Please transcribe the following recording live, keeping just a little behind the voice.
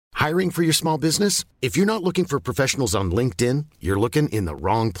Hiring for your small business? If you're not looking for professionals on LinkedIn, you're looking in the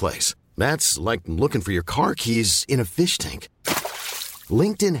wrong place. That's like looking for your car keys in a fish tank.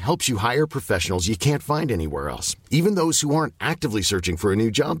 LinkedIn helps you hire professionals you can't find anywhere else, even those who aren't actively searching for a new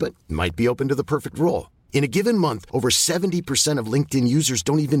job but might be open to the perfect role. In a given month, over 70% of LinkedIn users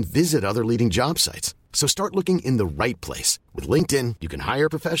don't even visit other leading job sites. So start looking in the right place. With LinkedIn, you can hire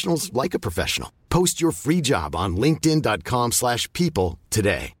professionals like a professional. Post your free job on linkedin.com/people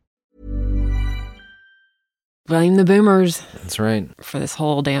today. Blame the boomers. That's right. For this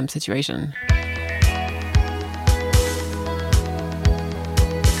whole damn situation.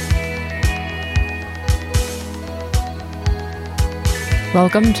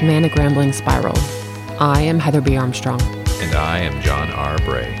 Welcome to Manic Rambling Spiral. I am Heather B. Armstrong. And I am John R.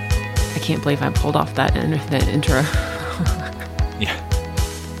 Bray. I can't believe I pulled off that intro. Yeah.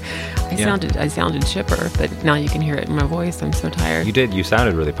 I sounded chipper, but now you can hear it in my voice. I'm so tired. You did. You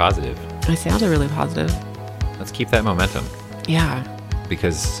sounded really positive. I sounded really positive. Let's keep that momentum. Yeah.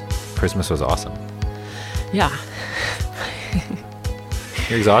 Because Christmas was awesome. Yeah.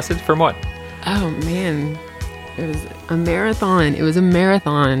 You're exhausted from what? Oh, man. It was a marathon. It was a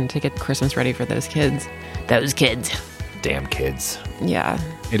marathon to get Christmas ready for those kids. Those kids. Damn kids. Yeah.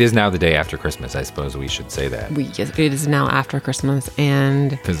 It is now the day after Christmas. I suppose we should say that. Yes, it is now after Christmas,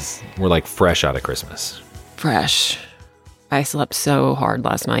 and... Because we're like fresh out of Christmas. Fresh. I slept so hard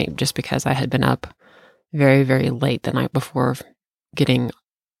last night just because I had been up very, very late the night before getting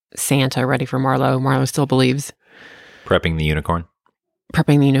Santa ready for Marlo. Marlo still believes. Prepping the unicorn?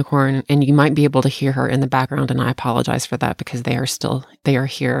 Prepping the unicorn, and you might be able to hear her in the background, and I apologize for that because they are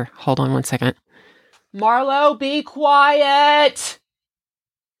here. Hold on one second. Marlo, be quiet!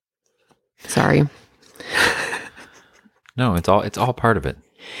 Sorry. No, it's all part of it.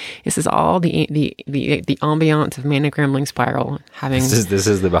 This is all the ambiance of Manic Rambling Spiral. This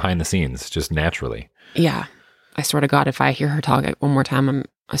is the behind the scenes, just naturally. Yeah. I swear to God, if I hear her talk one more time,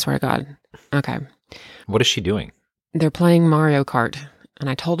 I swear to God. Okay. What is she doing? They're playing Mario Kart, and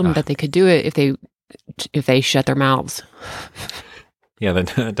I told them that they could do it if they shut their mouths. Yeah,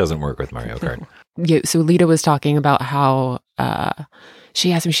 that doesn't work with Mario Kart. Yeah, so Lita was talking about how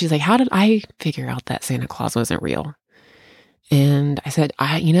she asked me, she's like, how did I figure out that Santa Claus wasn't real? And I said,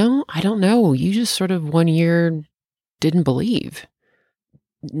 I don't know. You just sort of one year didn't believe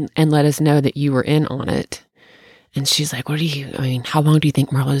and let us know that you were in on it. And she's like, how long do you think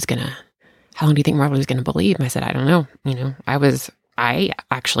Marlo's going to believe? And I said, I don't know. I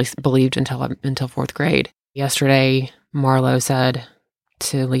actually believed until fourth grade. Yesterday, Marlo said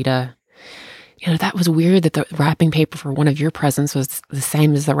to Lita, that was weird that the wrapping paper for one of your presents was the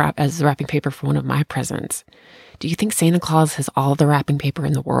same as the wrapping paper for one of my presents. Do you think Santa Claus has all the wrapping paper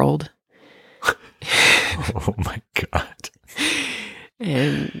in the world? Oh my God.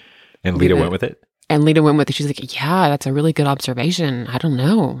 And Lita went with it? And Lita went with it. She's like, yeah, that's a really good observation. I don't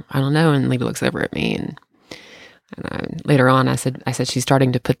know. And Lita looks over at me and later on I said she's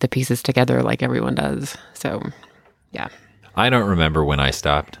starting to put the pieces together like everyone does. So, yeah. I don't remember when I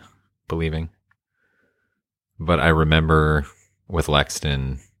stopped believing. But I remember with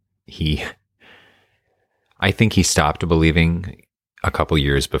Lexton, I think he stopped believing a couple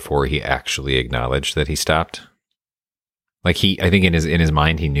years before he actually acknowledged that he stopped. Like I think in his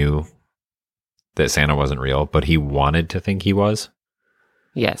mind he knew that Santa wasn't real, but he wanted to think he was.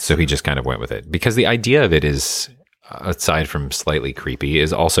 Yes. So he just kind of went with it. Because the idea of it is, aside from slightly creepy,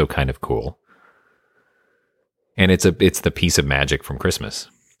 is also kind of cool. And it's the piece of magic from Christmas,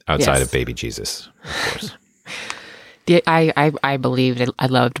 outside of baby Jesus, of course. I believed. I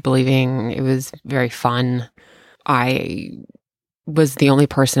loved believing. It was very fun. I was the only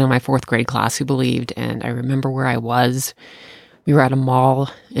person in my fourth grade class who believed, and I remember where I was. We were at a mall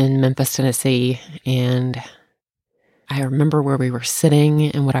in Memphis, Tennessee, and I remember where we were sitting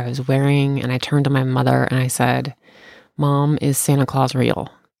and what I was wearing, and I turned to my mother and I said, Mom, is Santa Claus real?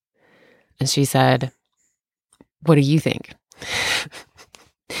 And she said, what do you think?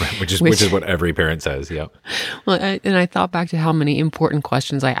 Which is what every parent says, yep. Well, and I thought back to how many important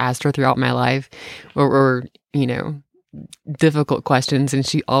questions I asked her throughout my life, or difficult questions, and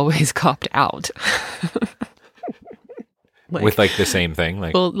she always copped out. With like the same thing,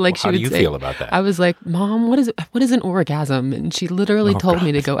 how do you feel about that? I was like, Mom, what is an orgasm? And she literally told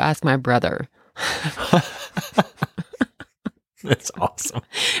me to go ask my brother. That's awesome.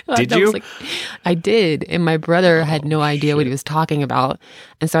 Did you? I did. And my brother had no idea what he was talking about.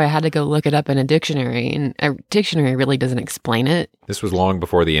 And so I had to go look it up in a dictionary. And a dictionary really doesn't explain it. This was long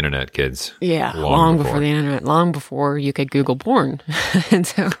before the internet, kids. Yeah, long before the internet. Long before you could Google porn. And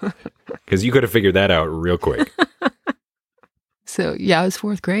so, because you could have figured that out real quick. So yeah, I was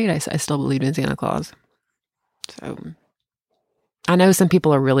fourth grade. I still believed in Santa Claus. So I know some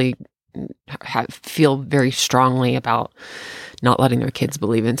people are really feel very strongly about not letting their kids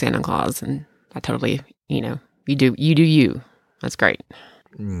believe in Santa Claus, and I totally, you do you. That's great.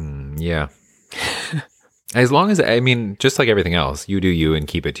 Yeah. As long as, just like everything else, you do you and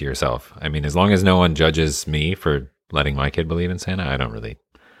keep it to yourself. As long as no one judges me for letting my kid believe in Santa, I don't really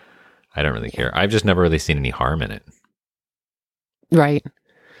care. I've just never really seen any harm in it. Right.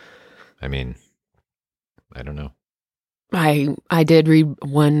 I don't know. I did read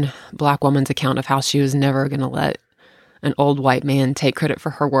one black woman's account of how she was never going to let an old white man take credit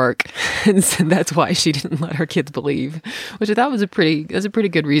for her work, and so that's why she didn't let her kids believe, which I thought was a pretty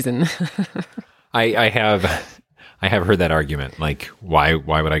good reason. I have heard that argument. Like, why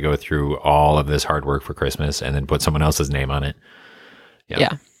would I go through all of this hard work for Christmas and then put someone else's name on it?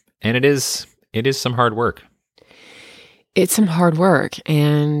 Yeah. And it is some hard work. It's some hard work,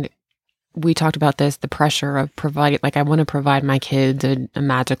 and we talked about this, the pressure of providing, like, I want to provide my kids a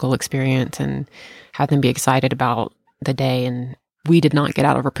magical experience and have them be excited about the day. And we did not get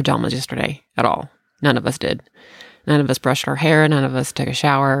out of our pajamas yesterday at all. None of us did. None of us brushed our hair. None of us took a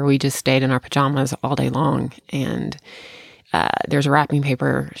shower. We just stayed in our pajamas all day long. And there's wrapping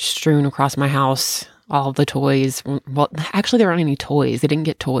paper strewn across my house, all of the toys. Well, actually, there aren't any toys. They didn't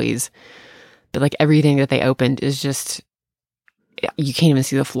get toys. But like everything that they opened is just, you can't even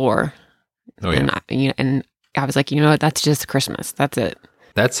see the floor. Oh, yeah. And I was like, you know what? That's just Christmas. That's it.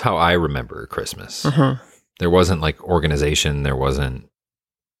 That's how I remember Christmas. Uh-huh. There wasn't like organization. It was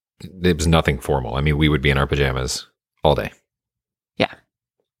nothing formal. We would be in our pajamas all day. Yeah.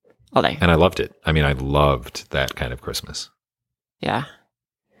 All day. And I loved it. I loved that kind of Christmas. Yeah.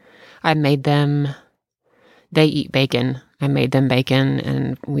 I made them, they eat bacon. I made them bacon,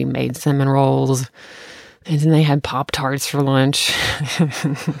 and we made cinnamon rolls. And then they had Pop-Tarts for lunch.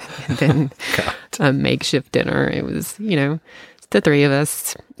 And then a makeshift dinner. It was, the three of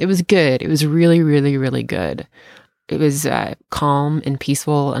us. It was good. It was really, really, really good. It was calm and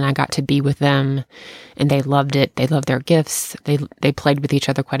peaceful, and I got to be with them, and they loved it. They loved their gifts. They played with each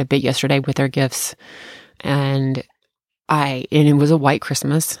other quite a bit yesterday with their gifts. And it was a white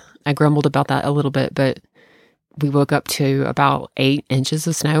Christmas. I grumbled about that a little bit, but we woke up to about 8 inches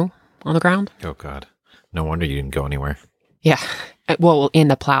of snow on the ground. Oh, God. No wonder you didn't go anywhere. Yeah. Well,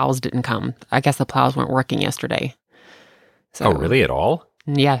 and the plows didn't come. I guess the plows weren't working yesterday. So, oh, really? At all?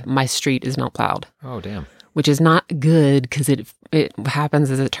 Yeah. My street is not plowed. Oh, damn. Which is not good, because it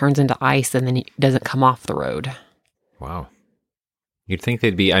happens as it turns into ice and then it doesn't come off the road. Wow. You'd think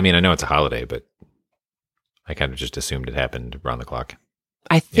they'd be, I know it's a holiday, but I kind of just assumed it happened around the clock.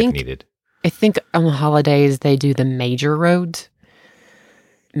 If needed. I think on the holidays they do the major roads.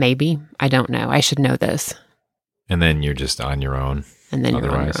 Maybe. I don't know. I should know this. And then you're just on your own. And then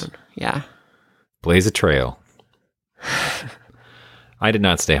you're on your own. Yeah. Blaze a trail. I did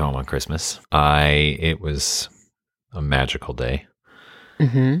not stay home on Christmas. It was a magical day.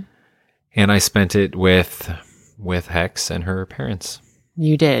 Mm-hmm. And I spent it with Hex and her parents.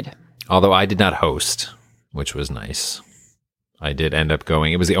 You did. Although I did not host, which was nice. I did end up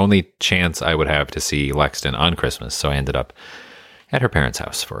going. It was the only chance I would have to see Lexton on Christmas. So I ended up at her parents'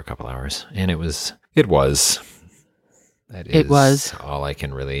 house for a couple hours. And it was all I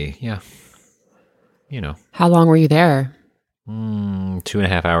can really, How long were you there?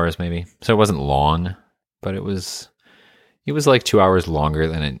 2.5 hours maybe. So it wasn't long, but it was like 2 hours longer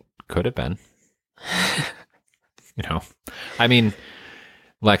than it could have been.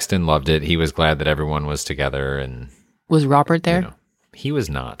 Lexton loved it. He was glad that everyone was together. And was Robert there? He was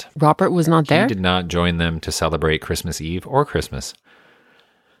not. Robert was not there? He did not join them to celebrate Christmas Eve or Christmas,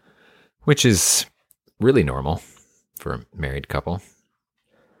 which is really normal for a married couple.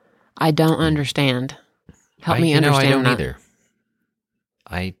 I don't understand. Help me understand. I don't that. either.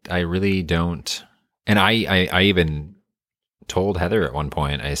 I really don't. And I even told Heather at one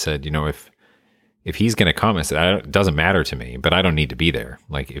point, I said, if he's going to come, I said, it doesn't matter to me, but I don't need to be there.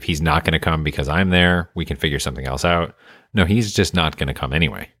 Like, if he's not going to come because I'm there, we can figure something else out. No, he's just not going to come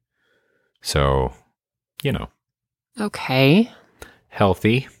anyway. So, Okay.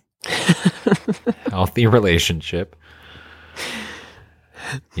 Healthy relationship.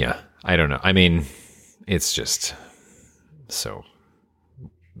 Yeah. I don't know. It's just so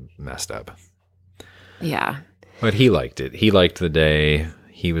messed up. Yeah. But he liked it. He liked the day.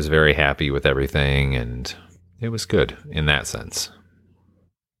 He was very happy with everything, and it was good in that sense.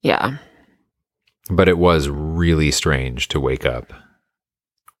 Yeah. But it was really strange to wake up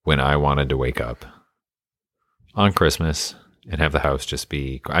when I wanted to wake up on Christmas and have the house just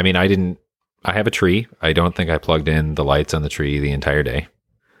be... I didn't I have a tree. I don't think I plugged in the lights on the tree the entire day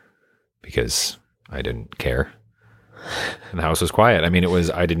because I didn't care. And the house was quiet. I mean,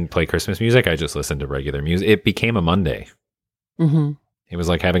 I didn't play Christmas music. I just listened to regular music. It became a Monday. Mm-hmm. It was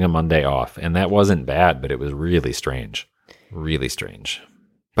like having a Monday off. And that wasn't bad, but it was really strange. Really strange.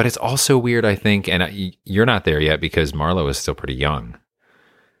 But it's also weird, I think, and you're not there yet because Marlo is still pretty young.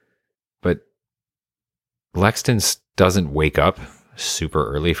 But Lexton doesn't wake up super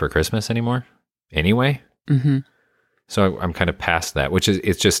early for Christmas anymore anyway. Mm-hmm. So I'm kind of past that, which is,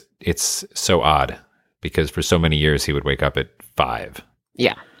 it's so odd because for so many years he would wake up at 5.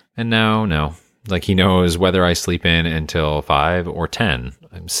 Yeah. And now, no. Like he knows whether I sleep in until 5 or 10,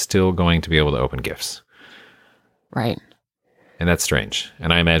 I'm still going to be able to open gifts. Right. And that's strange.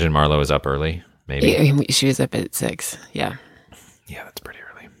 And I imagine Marlo is up early, maybe. Yeah, she was up at 6. Yeah. Yeah, that's pretty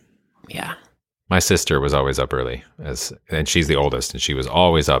early. Yeah. My sister was always up early, and she's the oldest, and she was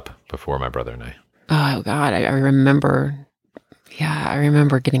always up before my brother and I. Oh, God. I remember. Yeah, I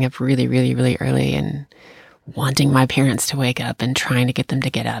remember getting up really, really, really early and wanting my parents to wake up and trying to get them to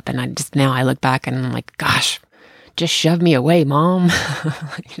get up. And now I look back and I'm like, gosh, just shove me away, Mom.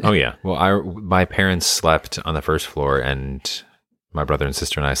 Oh, yeah. Well, my parents slept on the first floor, and my brother and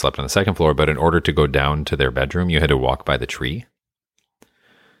sister and I slept on the second floor. But in order to go down to their bedroom, you had to walk by the tree.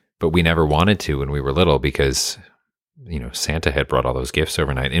 But we never wanted to when we were little because, Santa had brought all those gifts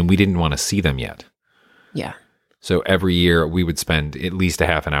overnight, and we didn't want to see them yet. Yeah. So every year we would spend at least a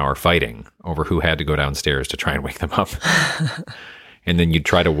half an hour fighting over who had to go downstairs to try and wake them up. And then you'd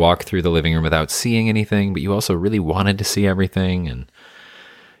try to walk through the living room without seeing anything, but you also really wanted to see everything. And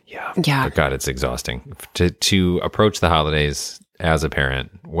yeah. But God, it's exhausting to approach the holidays as a parent,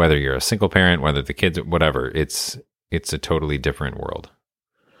 whether you're a single parent, whether the kids, whatever, it's a totally different world.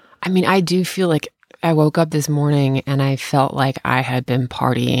 I mean, I do feel like I woke up this morning and I felt like I had been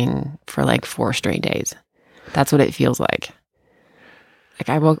partying for like 4 straight days. That's what it feels like. Like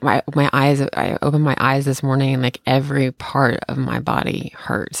I opened my eyes this morning and like every part of my body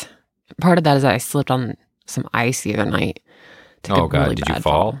hurt. Part of that is that I slipped on some ice the other night. Oh God, really did you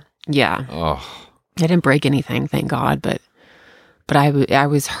fall? Yeah. Oh. I didn't break anything, thank God, but I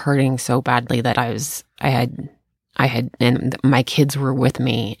was hurting so badly that I had, and my kids were with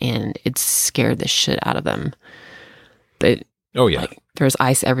me, and it scared the shit out of them. But oh yeah, like, there's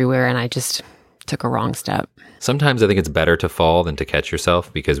ice everywhere, and I just took a wrong step. Sometimes I think it's better to fall than to catch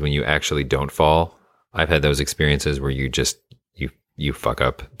yourself, because when you actually don't fall, I've had those experiences where you just you fuck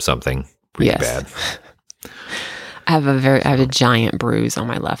up something really bad. I have a giant bruise on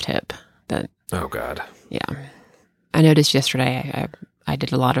my left hip. Oh God. Yeah, I noticed yesterday. I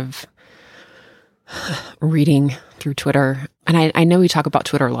did a lot of reading through Twitter. And I know we talk about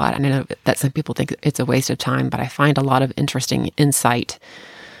Twitter a lot. And I know that some people think it's a waste of time, but I find a lot of interesting insight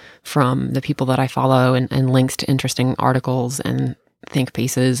from the people that I follow and links to interesting articles and think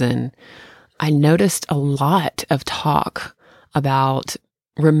pieces. And I noticed a lot of talk about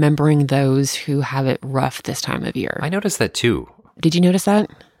remembering those who have it rough this time of year. I noticed that too. Did you notice that?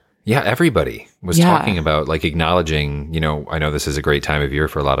 Yeah, everybody was talking about, like, acknowledging, I know this is a great time of year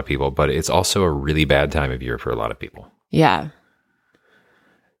for a lot of people, but it's also a really bad time of year for a lot of people. Yeah.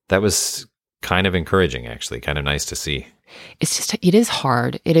 That was kind of encouraging, actually, kind of nice to see. It is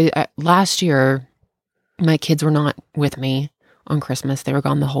hard. It is. Last year, my kids were not with me on Christmas. They were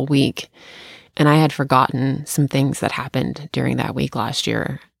gone the whole week. And I had forgotten some things that happened during that week last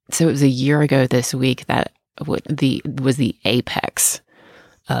year. So it was a year ago this week that was the apex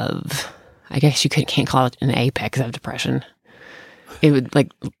of, I guess you can't call it an apex of depression. It would,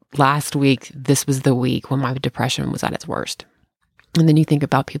 like, last week, this was the week when my depression was at its worst. And then you think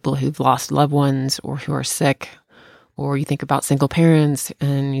about people who've lost loved ones or who are sick, or you think about single parents,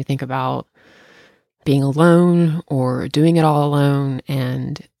 and you think about being alone or doing it all alone,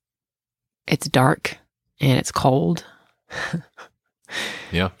 and it's dark and it's cold.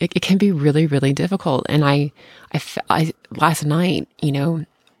 Yeah. It can be really, really difficult. And I last night,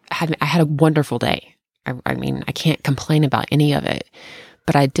 I had a wonderful day. I mean, I can't complain about any of it,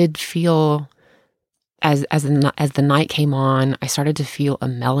 but I did feel as the night came on, I started to feel a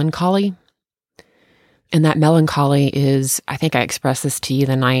melancholy. And that melancholy is, I think I expressed this to you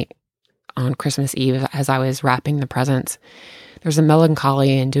the night on Christmas Eve as I was wrapping the presents. There's a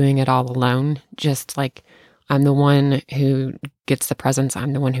melancholy in doing it all alone. Just like, I'm the one who gets the presents.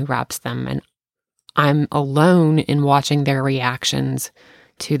 I'm the one who wraps them. And I'm alone in watching their reactions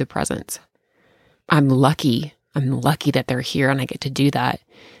to the presents. I'm lucky that they're here and I get to do that.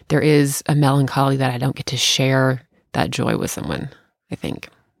 There is a melancholy that I don't get to share that joy with someone, I think,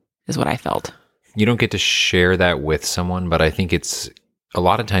 is what I felt. You don't get to share that with someone, but I think it's a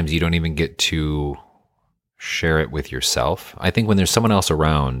lot of times you don't even get to share it with yourself. I think when there's someone else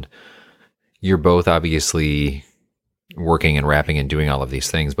around, you're both obviously working and wrapping and doing all of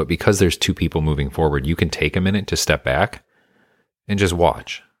these things, but because there's two people moving forward, you can take a minute to step back and just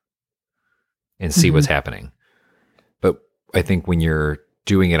watch and see what's happening. But I think when you're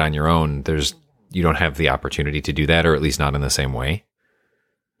doing it on your own, you don't have the opportunity to do that, or at least not in the same way.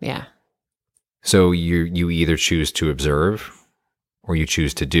 Yeah. So you either choose to observe or you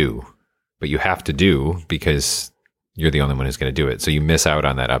choose to do, but you have to do because you're the only one who's going to do it. So you miss out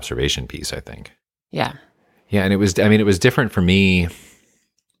on that observation piece, I think. Yeah. Yeah. And it was different for me,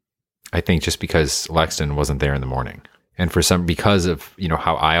 I think, just because Lexton wasn't there in the morning. And because of,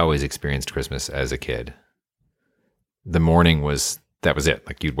 how I always experienced Christmas as a kid, the morning that was it.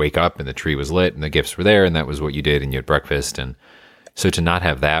 Like, you'd wake up and the tree was lit and the gifts were there and that was what you did, and you had breakfast. And so to not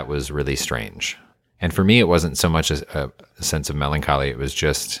have that was really strange. And for me, it wasn't so much a sense of melancholy. It was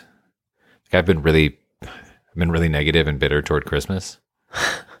just, like, I've been really negative and bitter toward Christmas.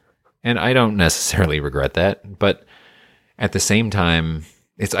 And I don't necessarily regret that. But at the same time,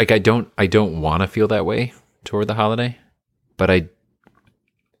 it's like I don't want to feel that way toward the holiday. But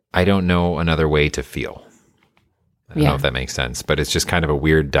I don't know another way to feel. I don't know if that makes sense, but it's just kind of a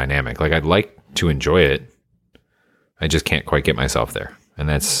weird dynamic. Like, I'd like to enjoy it. I just can't quite get myself there. And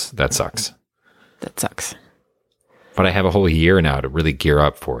that sucks. That sucks. But I have a whole year now to really gear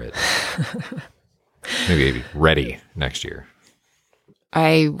up for it. Maybe be ready next year.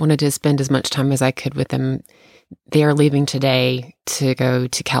 I wanted to spend as much time as I could with them. They are leaving today to go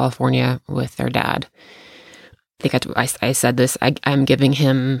to California with their dad. I said this, I'm giving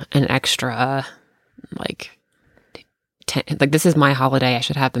him an extra, this is my holiday. I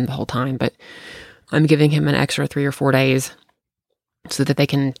should have them the whole time, but I'm giving him an extra 3 or 4 days so that they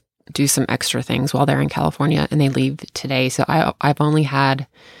can do some extra things while they're in California, and they leave today. So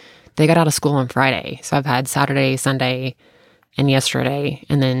they got out of school on Friday. So I've had Saturday, Sunday, and yesterday.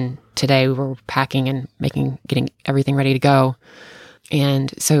 And then today we were packing and getting everything ready to go.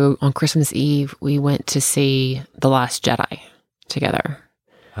 And so on Christmas Eve, we went to see The Last Jedi together.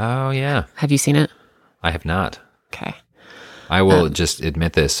 Oh, yeah. Have you seen it? I have not. Okay. I will just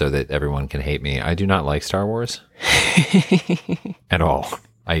admit this so that everyone can hate me. I do not like Star Wars at all.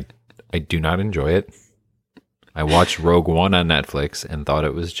 I do not enjoy it. I watched Rogue One on Netflix and thought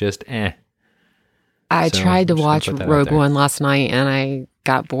it was just I tried to watch Rogue One last night and I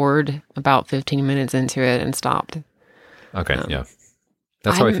got bored about 15 minutes into it and stopped. Okay, yeah.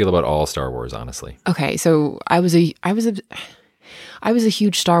 That's how I feel about all Star Wars, honestly. Okay, so I was a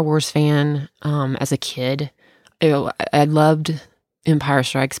huge Star Wars fan as a kid. I loved Empire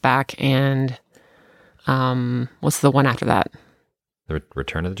Strikes Back and what's the one after that? The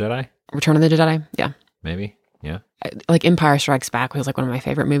Return of the Jedi? Return of the Jedi, yeah. Maybe, yeah. Empire Strikes Back was one of my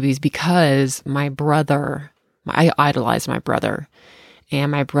favorite movies because I idolized my brother.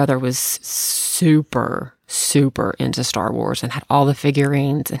 And my brother was super, super into Star Wars and had all the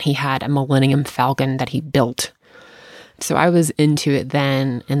figurines, and he had a Millennium Falcon that he built. So I was into it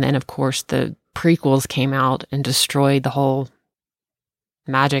then. And then, of course, the prequels came out and destroyed the whole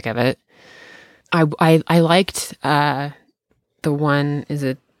magic of it. I liked the one, is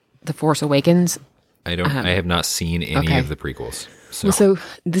it The Force Awakens? I have not seen any of the prequels. So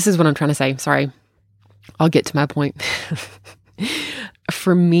this is what I'm trying to say. Sorry. I'll get to my point.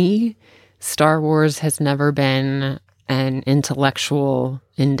 For me, Star Wars has never been an intellectual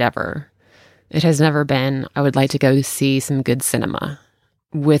endeavor. It has never been, I would like to go see some good cinema.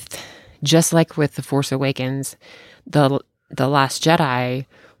 Just like with The Force Awakens, The Last Jedi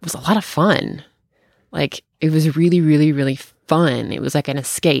was a lot of fun. It was really, really, really fun. It was like an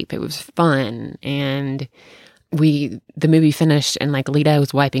escape. It was fun. And the movie finished and Lita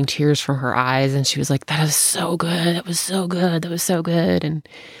was wiping tears from her eyes and she was like, that was so good. That was so good. That was so good. And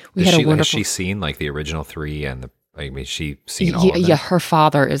we had a wonderful... Has she seen the original 3 and she seen all of them? Yeah, her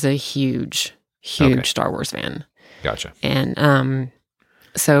father is a huge Star Wars fan. Gotcha. And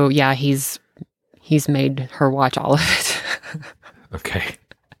so yeah, he's made her watch all of it. Okay.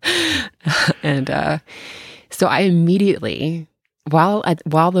 And so I immediately, while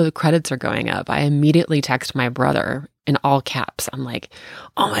the credits are going up, I immediately text my brother in all caps. I'm like,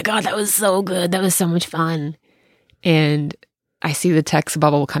 oh my God, that was so good. That was so much fun. And I see the text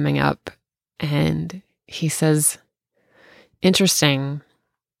bubble coming up and he says, interesting.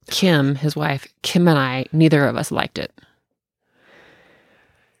 Kim, his wife, Kim and I, neither of us liked it.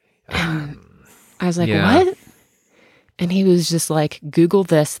 And I was like, what? And he was just like, Google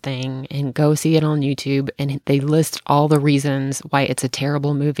this thing and go see it on YouTube. And they list all the reasons why it's a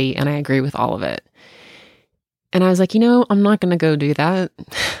terrible movie. And I agree with all of it. And I was like, I'm not going to go do that.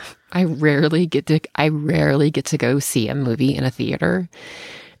 I rarely get to go see a movie in a theater,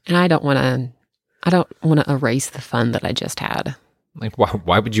 and I don't want to erase the fun that I just had. Like,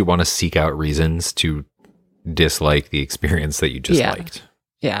 why would you want to seek out reasons to dislike the experience that you just liked?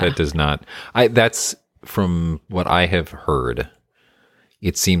 Yeah. That does not, that's from what I have heard.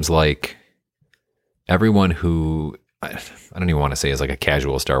 It seems like everyone who, I don't even want to say is like a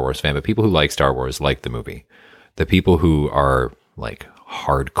casual Star Wars fan, but people who like Star Wars like the movie. The people who are like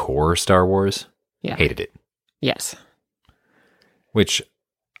hardcore Star Wars hated it. Yes. Which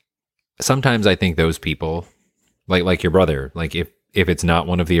sometimes I think those people, like your brother, like if it's not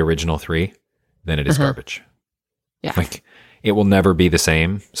one of the original three, then it is garbage. Yeah. Like it will never be the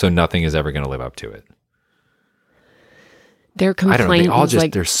same, so nothing is ever going to live up to it. Their complaint, I don't know, they all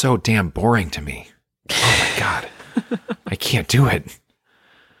just, they're so damn boring to me. Oh my God. I can't do it.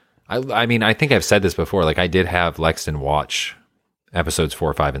 I mean, I think I've said this before. Like I did have Lexton watch episodes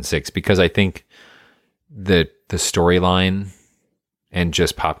 4, 5, and 6 because I think the storyline and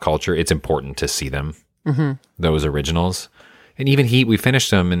just pop culture, it's important to see them, those originals. And even we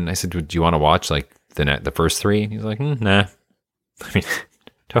finished them, and I said, "Do you want to watch like the first 3?" And he's like, "Nah." I mean,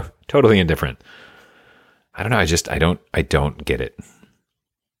 totally indifferent. I don't know. I don't get it.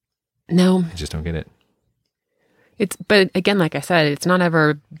 No, I just don't get it. But again, like I said, it's not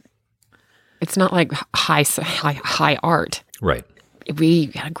like high art. Right. We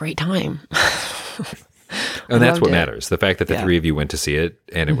had a great time. And that's what matters. The fact that the three of you went to see it,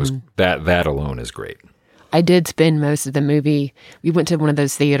 and it was that alone is great. I did spend most of the movie. We went to one of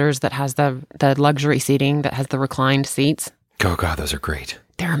those theaters that has the luxury seating that has the reclined seats. Oh God, those are great.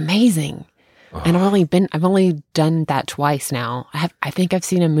 They're amazing. Oh. And I've only done that twice now. I think I've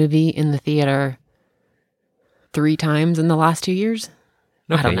seen a movie in the theater 3 times in the last 2 years.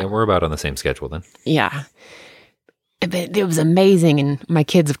 Okay, yeah, we're about on the same schedule then. Yeah. But it was amazing, and my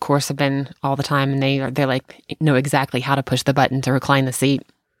kids, of course, have been all the time, and they like know exactly how to push the button to recline the seat.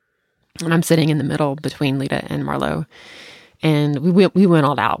 And I'm sitting in the middle between Lita and Marlo, and we went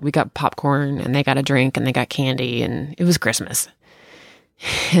all out. We got popcorn, and they got a drink, and they got candy, and it was Christmas.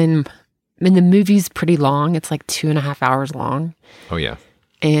 And the movie's pretty long; it's like 2.5 hours long. Oh yeah.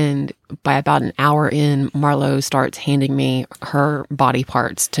 And by about an hour in, Marlo starts handing me her body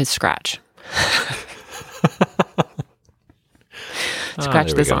parts to scratch.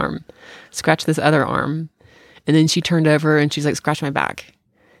 Scratch this arm, scratch this other arm. And then she turned over and she's like, scratch my back.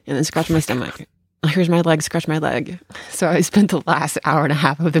 And then scratch my stomach. Here's my leg, scratch my leg. So I spent the last hour and a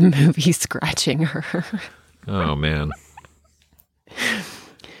half of the movie scratching her. Oh, man.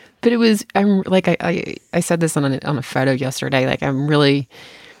 But it was, I said this on a photo yesterday, like I'm really,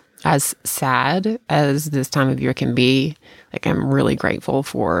 as sad as this time of year can be, like I'm really grateful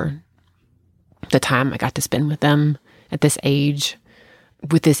for the time I got to spend with them at this age,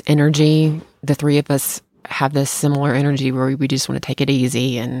 with this energy. The 3 of us have this similar energy where we just want to take it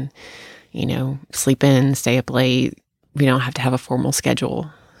easy and, sleep in, stay up late. We don't have to have a formal schedule.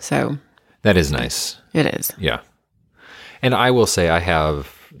 So that is nice. It is. Yeah. And I will say I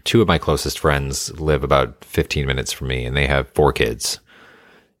have 2 of my closest friends live about 15 minutes from me, and they have 4 kids,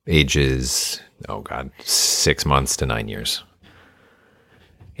 ages, 6 months to 9 years.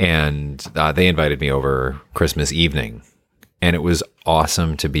 And they invited me over Christmas evening, and it was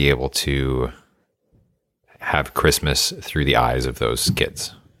awesome to be able to have Christmas through the eyes of those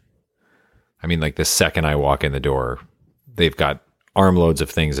kids. I mean, like the second I walk in the door, they've got armloads of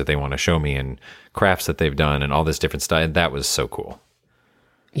things that they want to show me and crafts that they've done and all this different stuff. And that was so cool.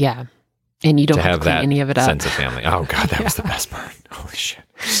 Yeah. And you don't have to clean any of it up. Sense of family. Oh God, that was the best part. Holy shit.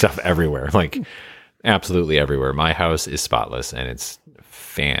 Stuff everywhere. Like absolutely everywhere. My house is spotless and it's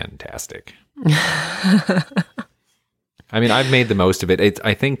fantastic. I mean, I've made the most of it.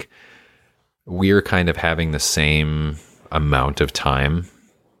 I think we're kind of having the same amount of time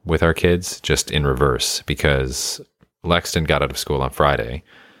with our kids, just in reverse, because Lexton got out of school on Friday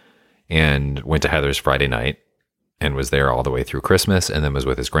and went to Heather's Friday night and was there all the way through Christmas, and then was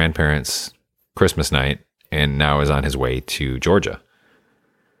with his grandparents Christmas night, and now is on his way to Georgia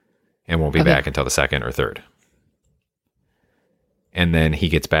and won't be back until the 2nd or 3rd. And then he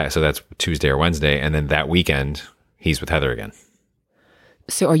gets back, so that's Tuesday or Wednesday, and then that weekend he's with Heather again.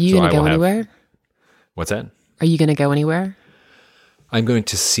 So are you going to go anywhere? What's that? Are you going to go anywhere? I'm going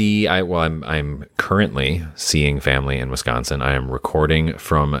to see, I'm currently seeing family in Wisconsin. I am recording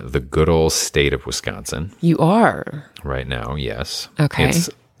from the good old state of Wisconsin. You are? Right now, yes. Okay. It's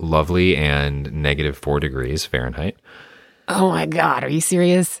lovely and -4 degrees Fahrenheit. Oh my God, are you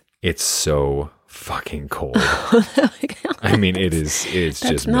serious? It's so fucking cold. I mean, it's just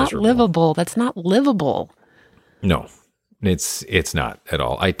miserable. That's not livable. That's not livable. No, it's not at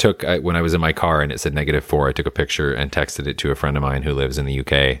all. When I was in my car and it said -4, I took a picture and texted it to a friend of mine who lives in the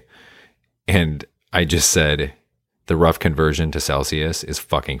UK. And I just said, the rough conversion to Celsius is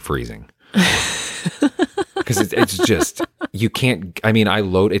fucking freezing. Because it's just, you can't, I mean,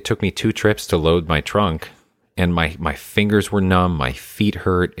 it took me 2 trips to load my trunk and my fingers were numb. My feet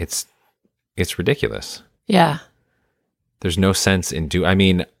hurt. It's ridiculous. Yeah. There's no sense in I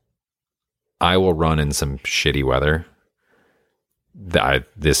mean, I will run in some shitty weather.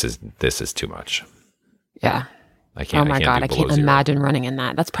 This is too much. Yeah. I can't. Oh my God, I can't imagine running in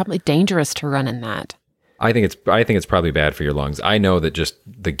that. That's probably dangerous to run in that. I think it's probably bad for your lungs. I know that just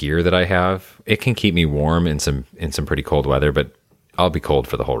the gear that I have, it can keep me warm in some pretty cold weather, but I'll be cold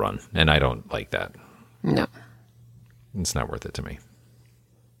for the whole run, and I don't like that. No. It's not worth it to me.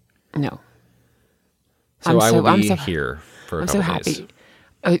 No. So I will be here for a couple days. I'm so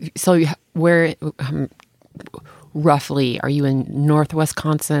happy. So where roughly are you in North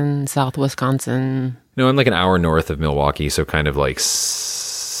Wisconsin, South Wisconsin? No, I'm like an hour north of Milwaukee, so kind of like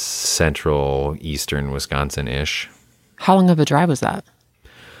central eastern Wisconsin-ish. How long of a drive was that?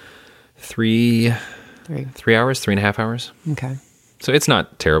 3 hours, 3.5 hours. Okay. So it's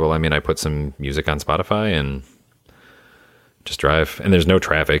not terrible. I mean, I put some music on Spotify and just drive. And there's no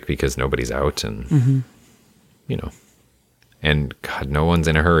traffic because nobody's out and, you know. And God, no one's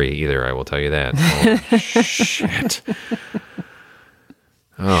in a hurry either, I will tell you that. Oh, shit.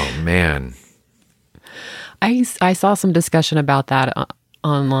 Oh, man. I saw some discussion about that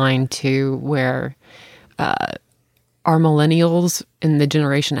online too, where are millennials and the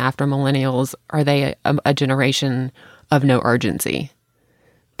generation after millennials, are they a generation of no urgency?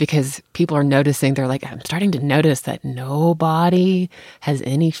 Because people are noticing, they're like, I'm starting to notice that nobody has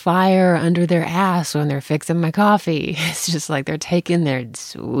any fire under their ass when they're fixing my coffee. It's just like they're taking their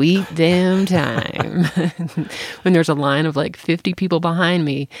sweet damn time. When there's a line of like 50 people behind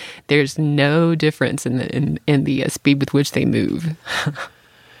me, there's no difference in the speed with which they move.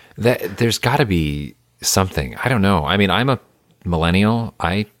 There's got to be something. I don't know. I mean, I'm a millennial.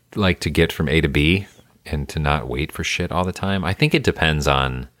 I like to get from A to B and to not wait for shit all the time. I think it depends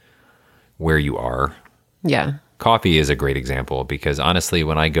on where you are. Yeah. Coffee is a great example because honestly,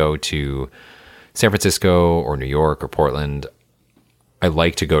 when I go to San Francisco or New York or Portland, I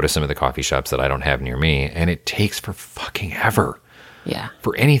like to go to some of the coffee shops that I don't have near me, and it takes for fucking ever. Yeah.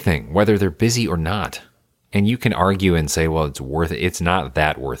 For anything, whether they're busy or not. And you can argue and say, well, it's worth it. It's not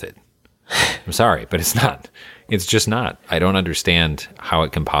that worth it. I'm sorry, but it's not. It's just not. I don't understand how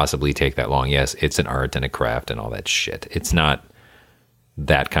it can possibly take that long. Yes, it's an art and a craft and all that shit. It's not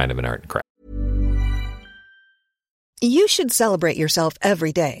that kind of an art and craft. You should celebrate yourself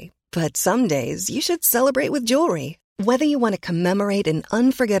every day, but some days you should celebrate with jewelry. Whether you want to commemorate an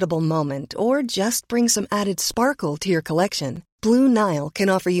unforgettable moment or just bring some added sparkle to your collection, Blue Nile can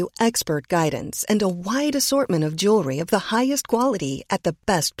offer you expert guidance and a wide assortment of jewelry of the highest quality at the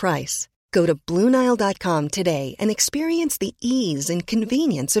best price. Go to BlueNile.com today and experience the ease and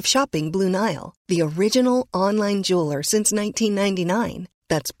convenience of shopping Blue Nile, the original online jeweler since 1999.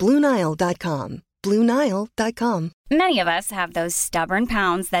 That's BlueNile.com. BlueNile.com. Many of us have those stubborn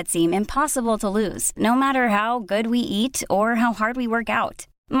pounds that seem impossible to lose, no matter how good we eat or how hard we work out.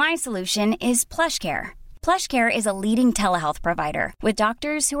 My solution is PlushCare. PlushCare is a leading telehealth provider with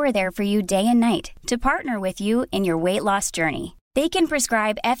doctors who are there for you day and night to partner with you in your weight loss journey. They can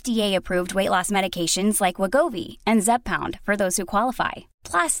prescribe FDA-approved weight loss medications like Wegovy and Zepbound for those who qualify.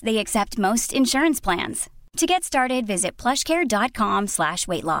 Plus, they accept most insurance plans. To get started, visit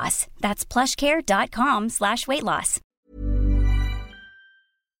plushcare.com/weightloss. That's plushcare.com/weightloss.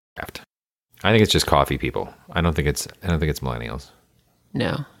 I think it's just coffee people. I don't think it's millennials.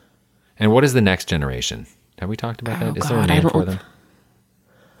 No. And what is the next generation? Have we talked about that? Is there a name for them?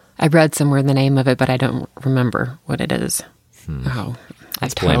 I read somewhere the name of it, but I don't remember what it is. Oh,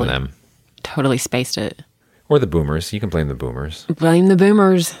 Let's blame them. Totally spaced it. Or the boomers. You can blame the boomers. Blame the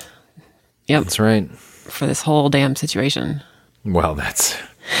boomers. Yep. That's right. For this whole damn situation. Well, that's...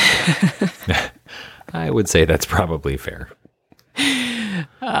 I would say that's probably fair.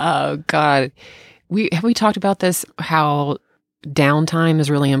 Oh, God. Have we talked about this, how downtime is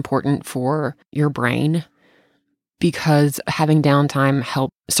really important for your brain? Because having downtime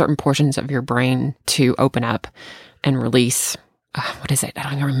helps certain portions of your brain to open up and release. What is it? I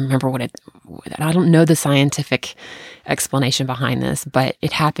don't even remember I don't know the scientific explanation behind this, but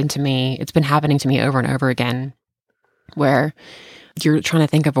it happened to me. It's been happening to me over and over again, where you're trying to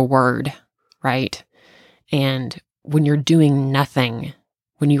think of a word, right? And when you're doing nothing,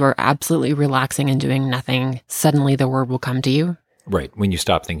 when you are absolutely relaxing and doing nothing, suddenly the word will come to you. Right. When you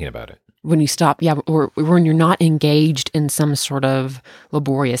stop thinking about it. when you stop, or when you're not engaged in some sort of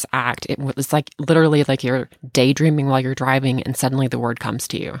laborious act. It's like literally like you're daydreaming while you're driving and suddenly the word comes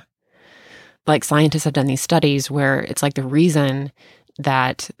to you. Like scientists have done these studies where it's like the reason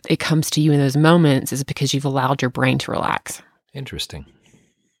that it comes to you in those moments is because you've allowed your brain to relax. Interesting.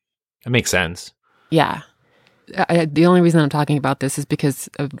 That makes sense. Yeah. The only reason I'm talking about this is because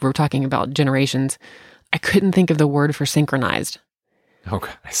we're talking about generations. I couldn't think of the word for synchronized. Oh,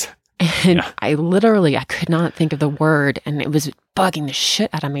 guys. And I could not think of the word, and it was bugging the shit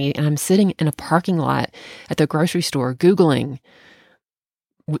out of me. And I'm sitting in a parking lot at the grocery store Googling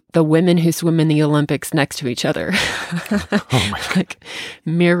the women who swim in the Olympics next to each other. Oh my God. Like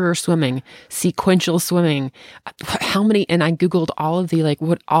mirror swimming, sequential swimming. How many? And I Googled all of the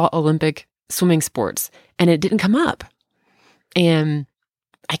all Olympic swimming sports, and it didn't come up. And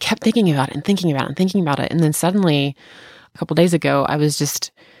I kept thinking about it and thinking about it and thinking about it. And then suddenly, a couple days ago, I was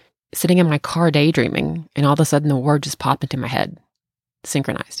just sitting in my car daydreaming, and all of a sudden the word just popped into my head.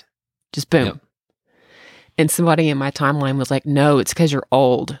 Synchronized. Just boom. Yep. And somebody in my timeline was like, no, it's because you're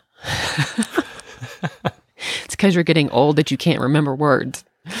old. It's because you're getting old that you can't remember words.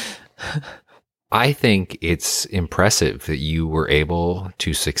 I think it's impressive that you were able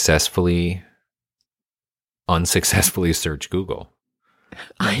to unsuccessfully search Google.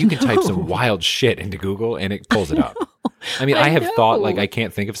 Now, you can type some wild shit into Google and it pulls it up. I mean, I have thought like I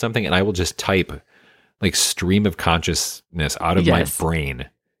can't think of something and I will just type like stream of consciousness out of my brain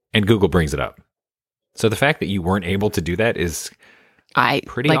and Google brings it up. So the fact that you weren't able to do that is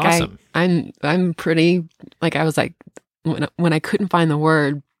pretty awesome. I'm pretty like I was like when I couldn't find the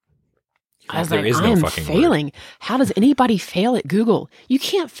word, I was like, I'm failing. Word. How does anybody fail at Google? You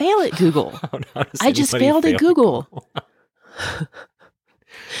can't fail at Google. I just failed at Google.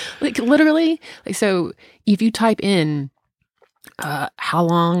 Like literally, like so if you type in how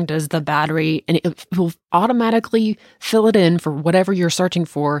long does the battery, and it will automatically fill it in for whatever you're searching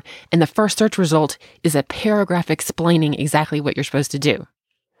for, and the first search result is a paragraph explaining exactly what you're supposed to do.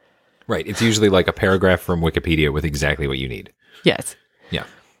 Right. It's usually like a paragraph from Wikipedia with exactly what you need. Yes. Yeah.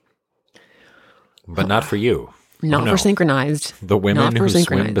 But not for you. Not for synchronized. The women who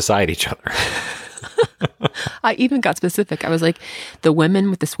swim beside each other. I even got specific. I was like, the women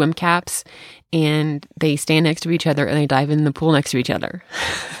with the swim caps, and they stand next to each other and they dive in the pool next to each other.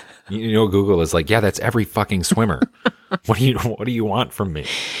 You know, Google is like, yeah, that's every fucking swimmer. What do you want from me?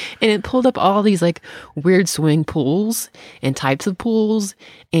 And it pulled up all these like weird swimming pools and types of pools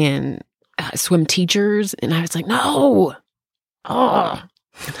and swim teachers, and I was like, no. Oh.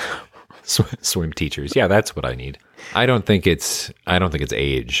 Swim teachers. Yeah, that's what I need. I don't think it's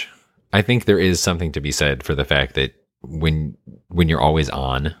age. I think there is something to be said for the fact that when you're always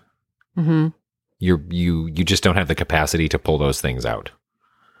on, mm-hmm. you just don't have the capacity to pull those things out.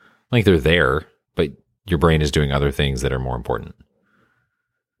 Like they're there, but your brain is doing other things that are more important.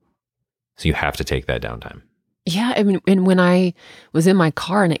 So you have to take that downtime. Yeah, I mean, and when I was in my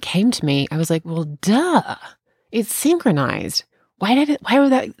car and it came to me, I was like, well, duh, it's synchronized. Why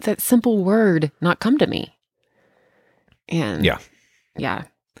would that simple word not come to me? And yeah.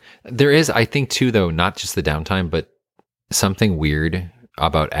 There is, I think too, though, not just the downtime, but something weird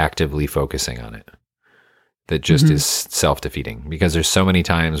about actively focusing on it that just mm-hmm. is self-defeating, because there's so many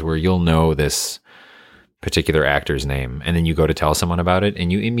times where you'll know this particular actor's name and then you go to tell someone about it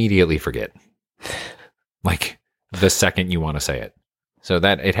and you immediately forget. Like the second you want to say it. So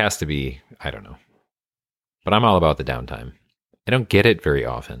that it has to be, I don't know. But I'm all about the downtime. I don't get it very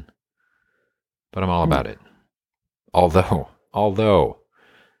often, but I'm all about it. Although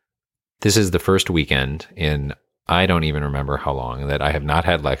this is the first weekend in, I don't even remember how long, that I have not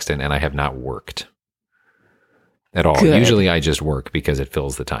had Lexton and I have not worked at all. Good. Usually I just work because it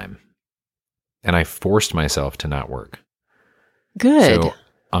fills the time. And I forced myself to not work. Good. So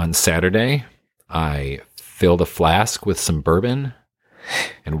on Saturday, I filled a flask with some bourbon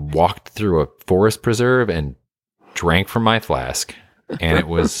and walked through a forest preserve and drank from my flask. And it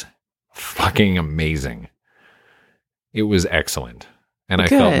was fucking amazing. It was excellent. And I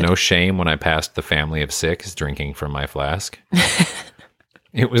felt no shame when I passed the family of 6 drinking from my flask.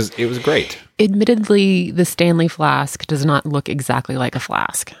 It was great. Admittedly, the Stanley flask does not look exactly like a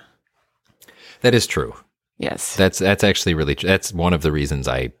flask. That is true. Yes. That's actually really true. That's one of the reasons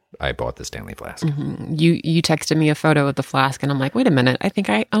I bought the Stanley flask. Mm-hmm. You texted me a photo of the flask and I'm like, wait a minute, I think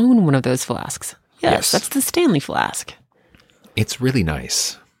I own one of those flasks. Yes. That's the Stanley flask. It's really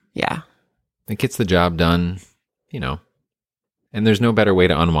nice. Yeah. It gets the job done, you know. And there's no better way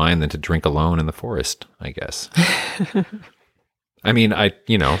to unwind than to drink alone in the forest, I guess. I mean,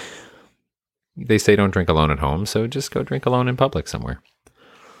 they say don't drink alone at home, so just go drink alone in public somewhere.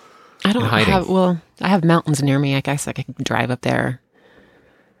 I don't and hiding. I have mountains near me. I guess I could drive up there.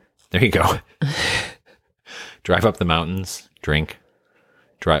 There you go. Drive up the mountains, drink,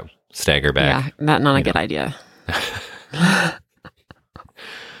 stagger back. Yeah, not a good idea.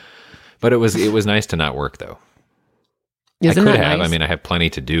 But it was nice to not work though. Isn't I could that have. nice? I mean, I have plenty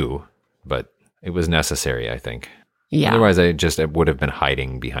to do, but it was necessary, I think. Yeah. Otherwise, I would have been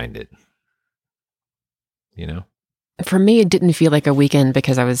hiding behind it. You know? For me, it didn't feel like a weekend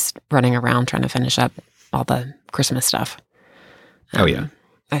because I was running around trying to finish up all the Christmas stuff. Oh, yeah.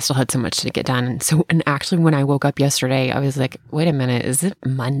 I still had so much to get done. And actually, when I woke up yesterday, I was like, wait a minute, is it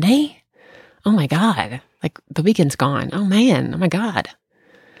Monday? Oh my God. Like the weekend's gone. Oh man. Oh my God.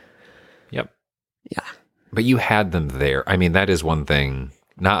 Yep. Yeah. But you had them there. I mean, that is one thing.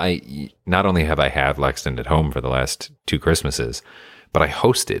 Not only have I had Lexington at home for the last 2 Christmases, but I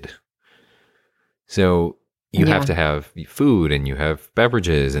hosted. So you have to have food and you have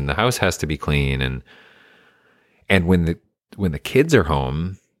beverages and the house has to be clean. And when the kids are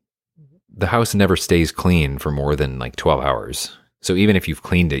home, the house never stays clean for more than like 12 hours. So even if you've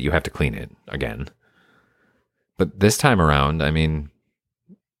cleaned it, you have to clean it again. But this time around, I mean,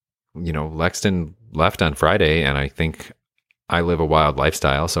 you know, Lexington left on Friday, and I think I live a wild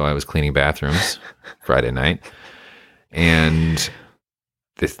lifestyle, so I was cleaning bathrooms Friday night, and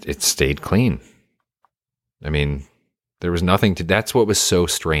it stayed clean. I mean, there was nothing to. That's what was so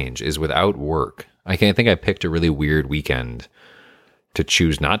strange, is without work. I think I picked a really weird weekend to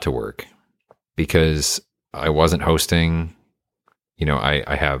choose not to work because I wasn't hosting. You know,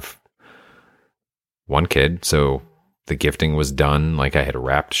 I have one kid, so the gifting was done. Like I had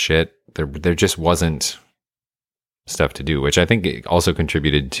wrapped shit. There just wasn't stuff to do, which I think it also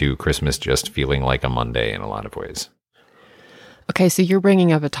contributed to Christmas just feeling like a Monday in a lot of ways. Okay, so you're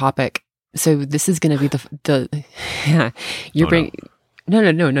bringing up a topic. So this is going to be the yeah. No.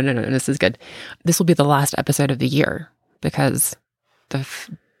 This is good. This will be the last episode of the year because the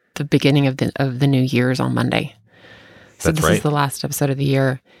beginning of the new year is on Monday. So this is the last episode of the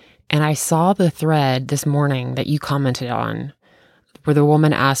year. And I saw the thread this morning that you commented on where the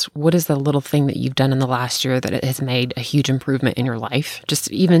woman asked, what is the little thing that you've done in the last year that it has made a huge improvement in your life?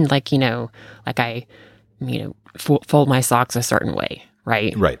 Just even like, you know, like I, you know, fold my socks a certain way,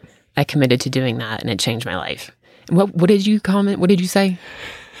 right? Right. I committed to doing that and it changed my life. What did you comment? What did you say?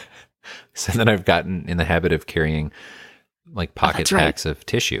 So then I've gotten in the habit of carrying like pocket packs of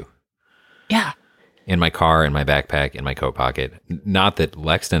tissue. Yeah. In my car, in my backpack, in my coat pocket. Not that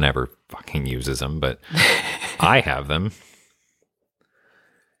Lexington ever fucking uses them, but I have them.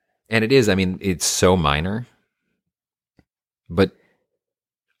 And it is, I mean, it's so minor, but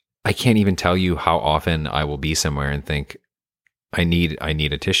I can't even tell you how often I will be somewhere and think, I need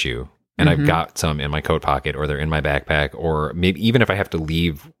a tissue. And I've got some in my coat pocket or they're in my backpack, or maybe even if I have to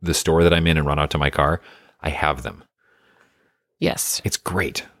leave the store that I'm in and run out to my car, I have them. Yes. It's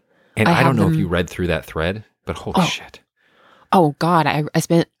great. And I don't know if you read through that thread, but holy shit. Oh God, I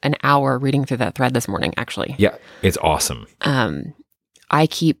spent an hour reading through that thread this morning, actually. Yeah, it's awesome. I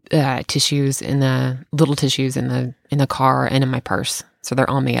keep tissues in little tissues in the car and in my purse, so they're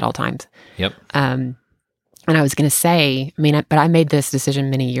on me at all times. Yep. And I was going to say, but I made this decision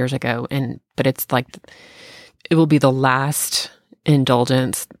many years ago, but it's like it will be the last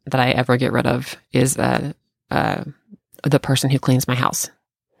indulgence that I ever get rid of is the person who cleans my house.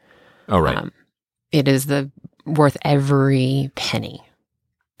 Oh, right. It is worth every penny.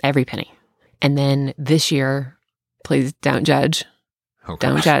 And then this year, please don't judge. Oh,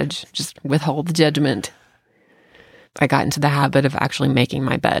 don't judge. Just withhold the judgment. I got into the habit of actually making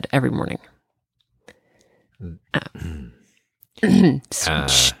my bed every morning. Don't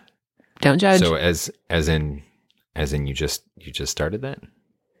judge. So as in you just started that?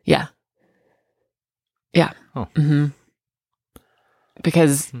 Yeah. Yeah. Oh. Mm-hmm.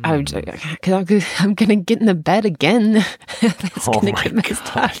 Because I'm gonna get in the bed again. It's gonna get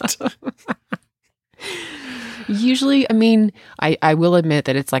messed up. Usually, I mean, I will admit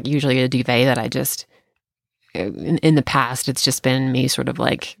that it's like usually a duvet that I just in the past it's just been me sort of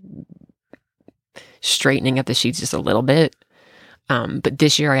like straightening up the sheets just a little bit. But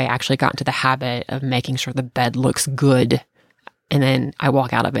this year I actually got into the habit of making sure the bed looks good, and then I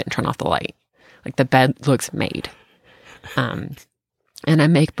walk out of it and turn off the light. Like the bed looks made. And I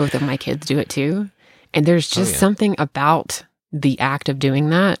make both of my kids do it too. And there's just something about the act of doing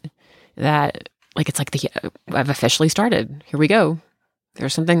that like it's like I've officially started. Here we go.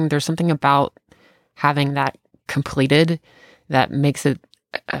 There's something about having that completed that makes it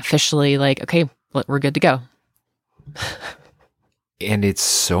officially like, okay, we're good to go. And it's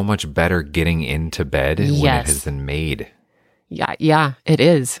so much better getting into bed when it has been made. Yeah, it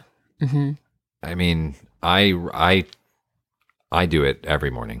is. Mm-hmm. I mean, I do it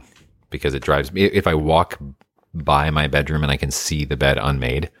every morning because it drives me. If I walk by my bedroom and I can see the bed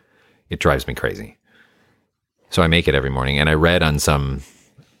unmade, it drives me crazy. So I make it every morning. And I read on some,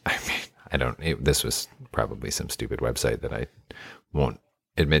 this was probably some stupid website that I won't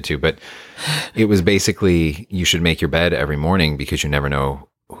admit to, but it was basically you should make your bed every morning because you never know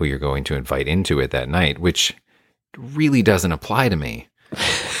who you're going to invite into it that night, which really doesn't apply to me.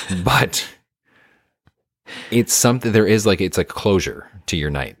 But it's something, it's like closure to your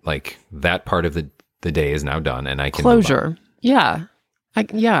night. Like that part of the day is now done and I can closure. Yeah.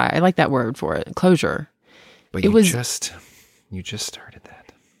 I like that word for it. Closure. But you just started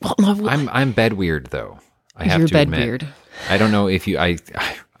that. Well, no, I'm bed weird though. I have to admit. Weird. I don't know if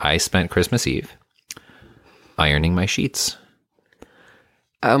I spent Christmas Eve ironing my sheets.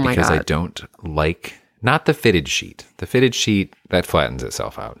 Oh my God. Because I don't like, not the fitted sheet. The fitted sheet, that flattens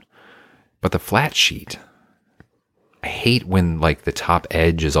itself out. But the flat sheet, I hate when like the top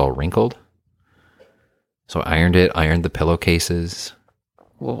edge is all wrinkled. So I ironed the pillowcases.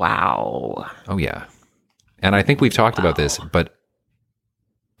 Wow. Oh yeah. And I think we've talked about this, but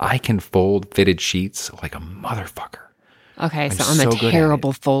I can fold fitted sheets like a motherfucker. Okay, I'm a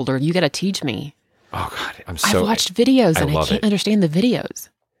terrible folder. You got to teach me. Oh God, I've watched videos and I can't understand the videos.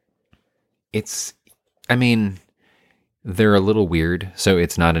 They're a little weird, so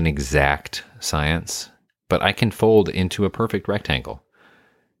it's not an exact science, but I can fold into a perfect rectangle.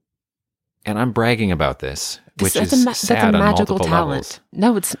 And I'm bragging about this, which is sad on multiple talent.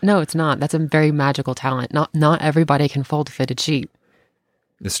 levels. No, it's not. That's a very magical talent. Not everybody can fold a fitted sheet.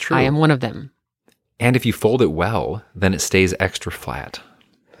 It's true. I am one of them. And if you fold it well, then it stays extra flat.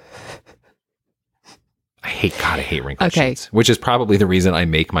 I hate wrinkled sheets, which is probably the reason I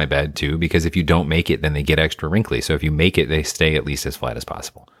make my bed too, because if you don't make it, then they get extra wrinkly. So if you make it, they stay at least as flat as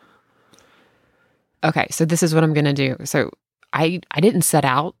possible. Okay, so this is what I'm going to do. So I didn't set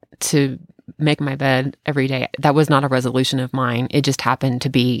out to make my bed every day. That was not a resolution of mine. It just happened to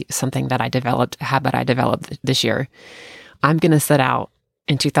be something that a habit I developed this year. I'm going to set out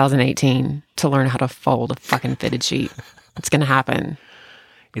in 2018 to learn how to fold a fucking fitted sheet. It's going to happen.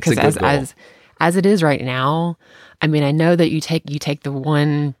 It's a good goal. As it is right now, I mean, I know that you take the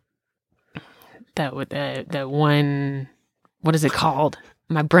one, the one, what is it called?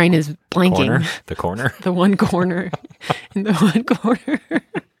 My brain is blanking. The corner? The one corner. In the one corner.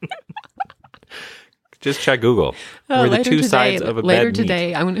 Just check Google. We're the two sides of a bed Later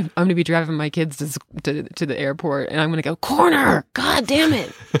today, I'm gonna be driving my kids to the airport, and I'm gonna go, corner. God damn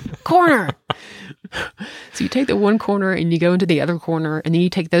it, corner. So you take the one corner and you go into the other corner, and then you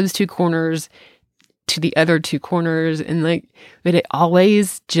take those two corners to the other two corners, and but it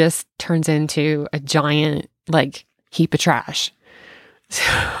always just turns into a giant heap of trash. So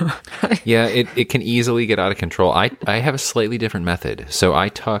yeah, it can easily get out of control. I have a slightly different method. So I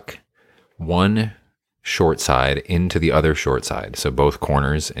tuck one short side into the other short side. So both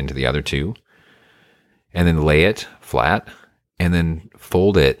corners into the other two, and then lay it flat, and then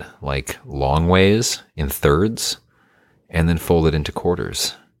fold it like long ways in thirds, and then fold it into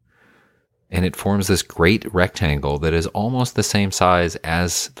quarters. And it forms this great rectangle that is almost the same size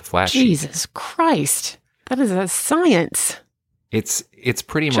as the flat sheet. Jesus Christ. That is a science. It's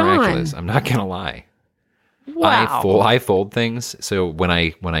pretty miraculous. I'm not going to lie. Wow. I fold things. So when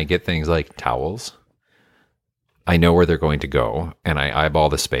I get things like towels, I know where they're going to go, and I eyeball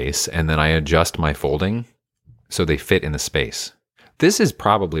the space, and then I adjust my folding so they fit in the space. This is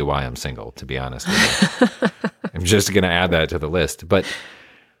probably why I'm single, to be honest with you. I'm just going to add that to the list. But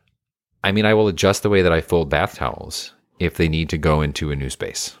I mean, I will adjust the way that I fold bath towels if they need to go into a new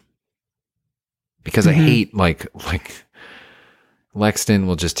space. Because I hate like Lexton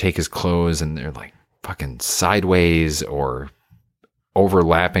will just take his clothes and they're like fucking sideways or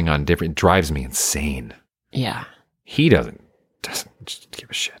overlapping on different, drives me insane. Yeah. He doesn't just give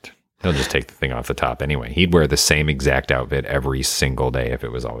a shit. He'll just take the thing off the top anyway. He'd wear the same exact outfit every single day if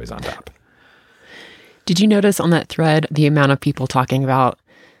it was always on top. Did you notice on that thread the amount of people talking about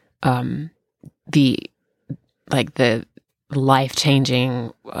the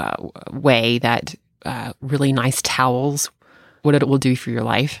life-changing way that really nice towels, what it will do for your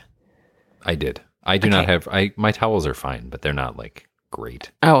life? I did. I do not have, my towels are fine, but they're not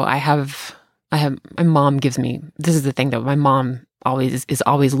great. Oh, I have, my mom gives me, this is the thing though, my mom is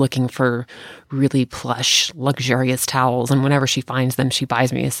always looking for really plush, luxurious towels. And whenever she finds them, she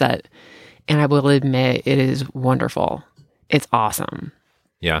buys me a set. And I will admit, it is wonderful. It's awesome.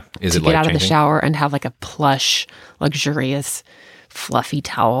 Yeah. Is it life-changing? To get out of the shower and have a plush, luxurious, fluffy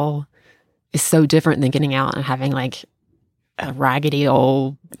towel is so different than getting out and having a raggedy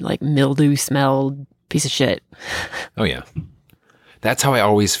old, like mildew smelled piece of shit. Oh, yeah. That's how I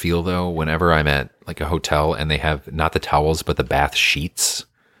always feel, though, whenever I'm at like a hotel and they have not the towels, but the bath sheets.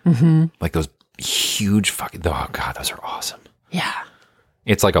 Mm-hmm. Like those huge fucking, oh God, those are awesome. Yeah.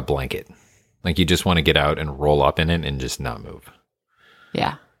 It's like a blanket. Like you just want to get out and roll up in it and just not move.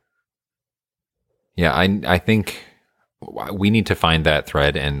 Yeah. Yeah, I think we need to find that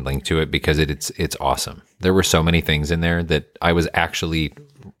thread and link to it because it's awesome. There were so many things in there that I was actually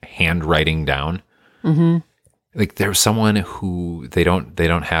handwriting down. Mm-hmm. Like there's someone who they don't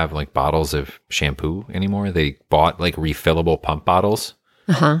have like bottles of shampoo anymore. They bought like refillable pump bottles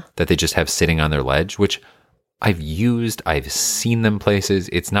that they just have sitting on their ledge, which I've used. I've seen them places.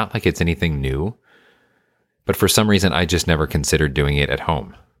 It's not like it's anything new, but for some reason I just never considered doing it at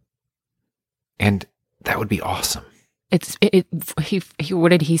home. And that would be awesome. He what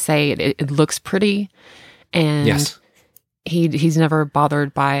did he say? It looks pretty, and yes. He's never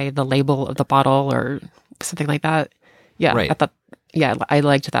bothered by the label of the bottle or something like that. Yeah, right. I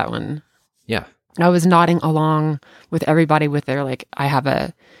liked that one. Yeah, I was nodding along with everybody with their like. I have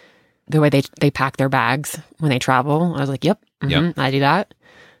the way they pack their bags when they travel. I was like, yep, I do that.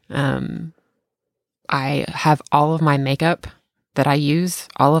 I have all of my makeup that I use,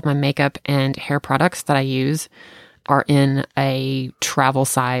 all of my makeup and hair products that I use are in a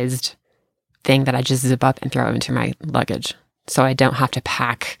travel-sized thing that I just zip up and throw into my luggage. So I don't have to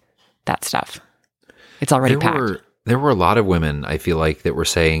pack that stuff. It's already packed. There were a lot of women, I feel like, that were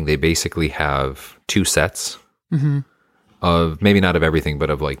saying they basically have 2 sets of, maybe not of everything, but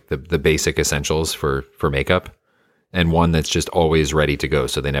of like the basic essentials for makeup, and one that's just always ready to go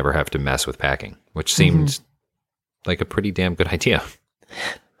so they never have to mess with packing, which seemed like a pretty damn good idea.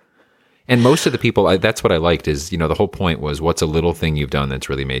 And most of the people, that's what I liked is, the whole point was what's a little thing you've done that's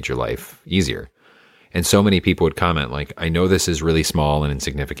really made your life easier. And so many people would comment like, I know this is really small and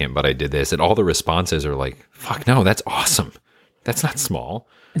insignificant, but I did this. And all the responses are like, fuck no, that's awesome. That's not small.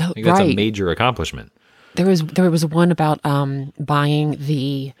 No, like, that's a major accomplishment. There was one about buying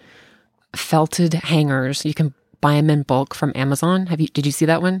the felted hangers. You can buy them in bulk from Amazon. Did you see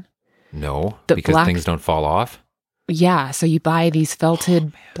that one? No, because things don't fall off. Yeah, so you buy these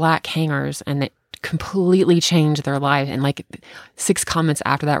felted black hangers, and it completely changed their life. And like 6 comments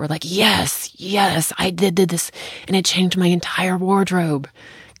after that were like, yes, I did this, and it changed my entire wardrobe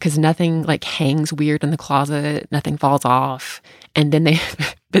because nothing like hangs weird in the closet, nothing falls off. And then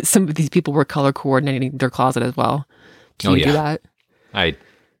but some of these people were color coordinating their closet as well. Do you do that?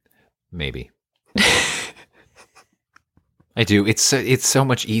 Maybe. I do. It's so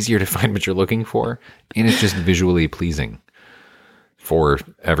much easier to find what you're looking for, and it's just visually pleasing for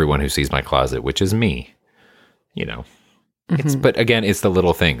everyone who sees my closet, which is me. But again, it's the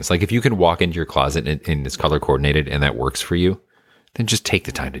little things. Like if you can walk into your closet and it's color coordinated and that works for you, then just take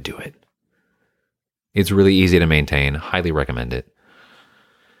the time to do it. It's really easy to maintain. Highly recommend it.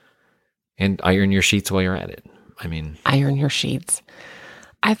 And iron your sheets while you're at it. I mean, iron your sheets.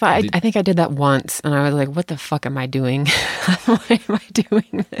 I think I did that once, and I was like, what the fuck am I doing? Why am I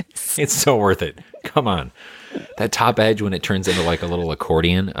doing this? It's so worth it. Come on. That top edge when it turns into like a little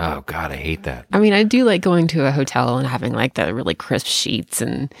accordion. Oh, God, I hate that. I mean, I do like going to a hotel and having like the really crisp sheets,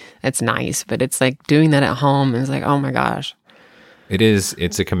 and it's nice, but it's like doing that at home is like, oh my gosh.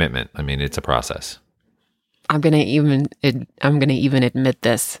 It's a commitment. I mean, it's a process. I'm gonna even admit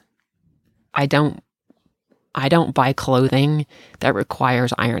this. I don't buy clothing that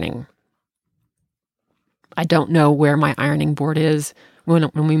requires ironing. I don't know where my ironing board is. When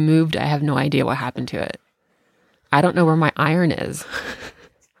we moved, I have no idea what happened to it. I don't know where my iron is.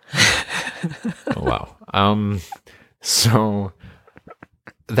 Oh, wow. So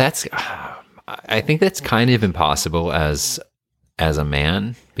I think that's kind of impossible as a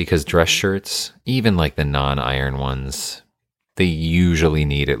man, because dress shirts, even like the non-iron ones, they usually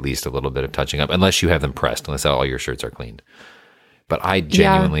need at least a little bit of touching up, unless you have them pressed, unless all your shirts are cleaned. But I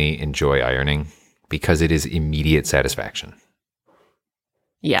genuinely enjoy ironing because it is immediate satisfaction.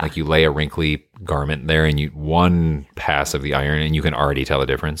 Yeah. Like you lay a wrinkly garment there and one pass of the iron and you can already tell the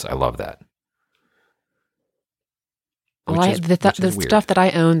difference. I love that. Well, the stuff that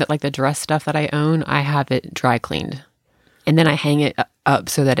I own, that like the dress stuff that I own, I have it dry cleaned. And then I hang it up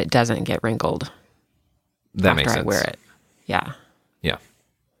so that it doesn't get wrinkled. That makes sense. After I wear it. Yeah. Yeah.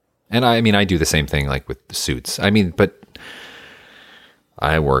 And I mean, I do the same thing like with the suits. I mean, but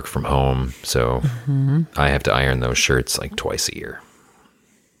I work from home, so I have to iron those shirts like twice a year.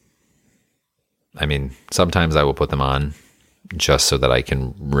 I mean, sometimes I will put them on just so that I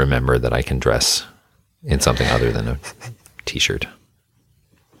can remember that I can dress in something other than a t-shirt.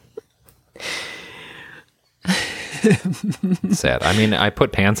 Sad. I mean, I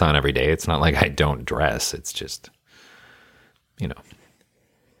put pants on every day. It's not like I don't dress. It's just,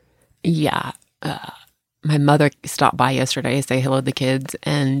 Yeah. My mother stopped by yesterday to say hello to the kids,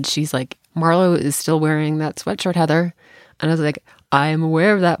 and she's like, Marlo is still wearing that sweatshirt, Heather. And I was like, I am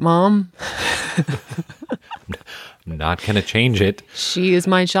aware of that, Mom. not going to change it. She is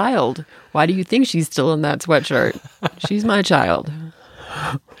my child. Why do you think she's still in that sweatshirt? She's my child.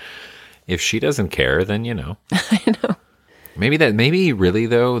 If she doesn't care, then, I know. Maybe really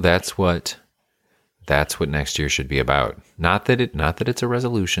though, that's what next year should be about. Not that it's a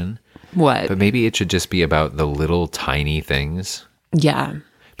resolution. What? But maybe it should just be about the little tiny things. Yeah.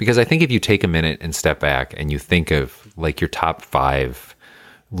 Because I think if you take a minute and step back and you think of like your top 5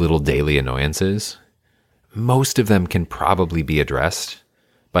 little daily annoyances, most of them can probably be addressed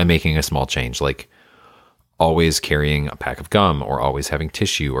by making a small change, like always carrying a pack of gum or always having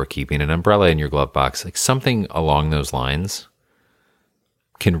tissue or keeping an umbrella in your glove box. Like something along those lines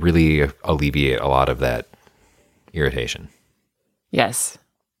can really alleviate a lot of that irritation. Yes.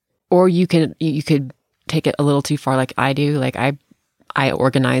 Or you could take it a little too far like I do. Like I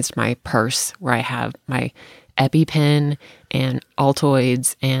organized my purse where I have my EpiPen and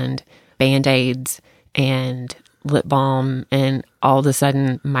Altoids and Band-Aids and lip balm, and all of a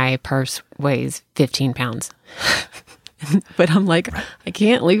sudden my purse weighs 15 pounds. But I'm like, I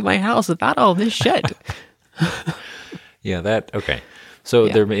can't leave my house without all this shit. Yeah, okay. So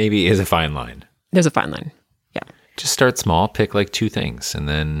there maybe is a fine line. There's a fine line. Yeah. Just start small, pick like 2 things, and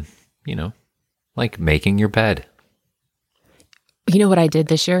then, like making your bed. You know what I did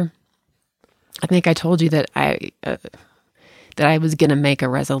this year? I think I told you that I was going to make a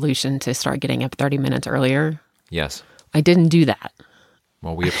resolution to start getting up 30 minutes earlier. Yes. I didn't do that.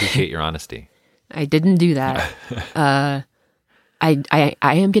 Well, we appreciate your honesty. I didn't do that. I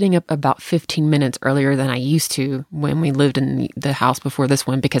am getting up about 15 minutes earlier than I used to when we lived in the house before this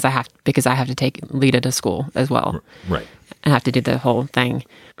one because I have to take Lita to school as well. Right. I have to do the whole thing.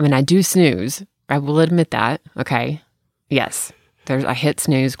 I mean, I do snooze. I will admit that. Okay. Yes. I hit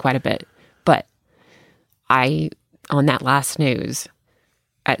snooze quite a bit. But on that last snooze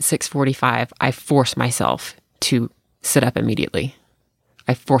at 6:45, I force myself to sit up immediately.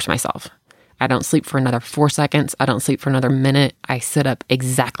 I force myself. I don't sleep for another 4 seconds. I don't sleep for another minute. I sit up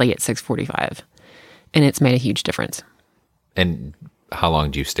exactly at 6:45. And it's made a huge difference. And how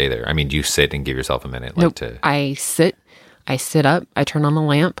long do you stay there? I mean, do you sit and give yourself a minute? Nope. I sit up, I turn on the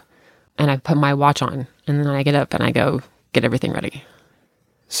lamp, and I put my watch on. And then I get up and I go get everything ready.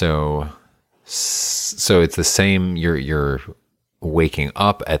 So it's the same, you're waking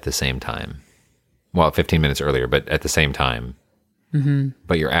up at the same time. Well, 15 minutes earlier, but at the same time. Mm-hmm.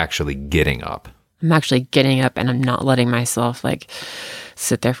 But you're actually getting up. I'm actually getting up and I'm not letting myself like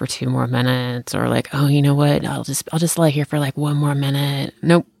sit there for 2 more minutes or like, oh, you know what? I'll just lay here for like 1 more minute.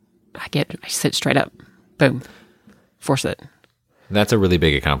 Nope. I sit straight up. Boom. Force it. That's a really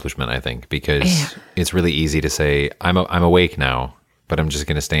big accomplishment, I think, because it's really easy to say, I'm awake now, but I'm just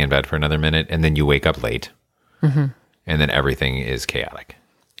going to stay in bed for another minute. And then you wake up late. Mm-hmm. And then everything is chaotic.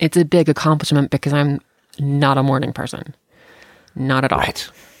 It's a big accomplishment because I'm not a morning person. Not at all. Right.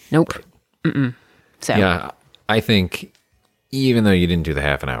 Nope. Mm-mm. So yeah, I think even though you didn't do the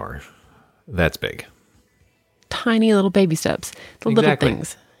half an hour, that's big. Tiny little baby steps. The little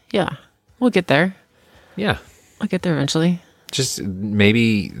things. Yeah. We'll get there. Yeah. I'll get there eventually. Just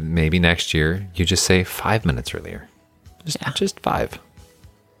maybe next year you just say 5 minutes earlier. Just 5.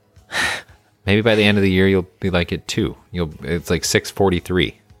 Maybe by the end of the year you'll be like at 2. It's like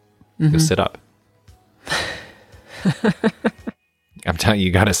 6:43. Mm-hmm. You'll sit up. I'm telling you,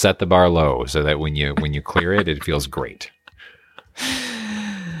 you got to set the bar low so that when you clear it, it feels great.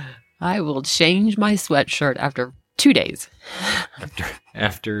 I will change my sweatshirt after 2 days.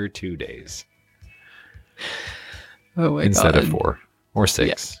 After 2 days. Oh my Instead God. of 4 or 6.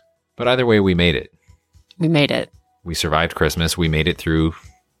 Yeah. But either way, we made it. We made it. We survived Christmas. We made it through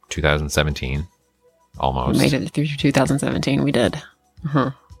 2017. Almost. We made it through 2017. We did.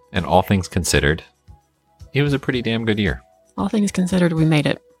 Uh-huh. And all things considered, it was a pretty damn good year. All things considered, we made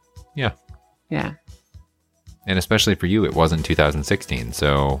it. Yeah. Yeah. And especially for you, it wasn't 2016.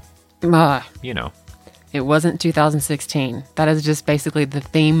 So, It wasn't 2016. That is just basically the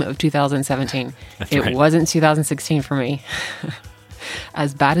theme of 2017. It wasn't 2016 for me.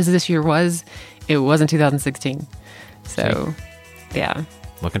 As bad as this year was, it wasn't 2016. So, yeah.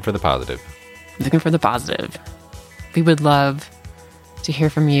 Looking for the positive. Looking for the positive. We would love to hear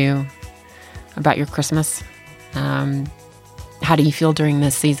from you about your Christmas. How do you feel during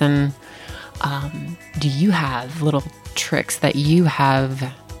this season? Do you have little tricks that you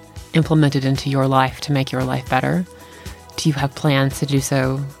have implemented into your life to make your life better? Do you have plans to do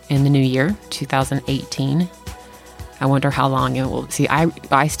so in the new year, 2018? I wonder how long it will... See,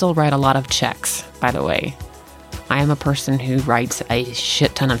 I still write a lot of checks, by the way. I am a person who writes a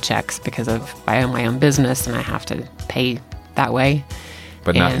shit ton of checks because I own my own business and I have to pay that way.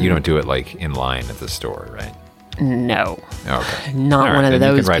 But you don't do it like in line at the store, right? No. Okay. Not All one right, of then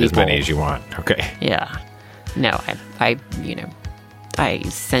those you can write people. as many as you want. Okay. Yeah. No, I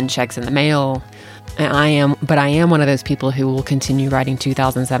send checks in the mail. And I am one of those people who will continue writing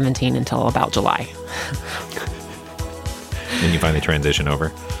 2017 until about July. And you finally transition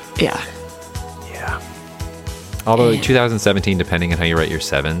over? Yeah. Yeah. Although 2017, depending on how you write your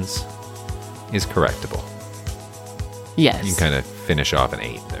sevens, is correctable. Yes. You can kind of finish off an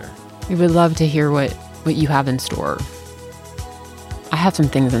 8 there. We would love to hear what you have in store. I have some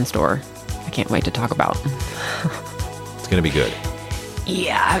things in store I can't wait to talk about. It's going to be good.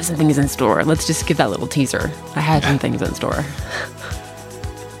 Yeah, I have some things in store. Let's just give that little teaser. I had some things in store.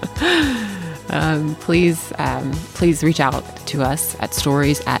 Please reach out to us at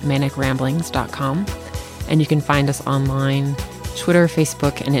stories@manicramblings.com. And you can find us online, Twitter,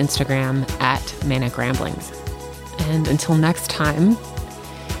 Facebook, and Instagram at Manic Ramblings. And until next time,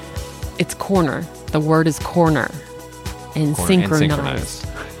 it's corner. The word is corner. And synchronized.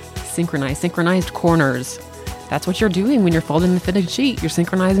 Synchronized corners. That's what you're doing when you're folding the fitted sheet. You're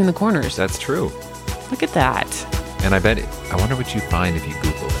synchronizing the corners. That's true. Look at that. And I wonder what you find if you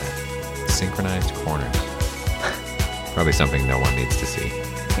Google that. Synchronized corners. Probably something no one needs to see.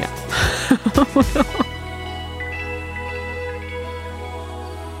 Yeah.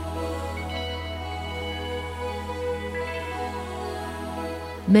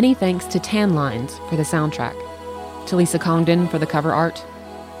 Many thanks to Tan Lines for the soundtrack, to Lisa Congdon for the cover art,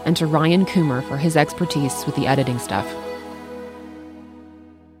 and to Ryan Coomer for his expertise with the editing stuff.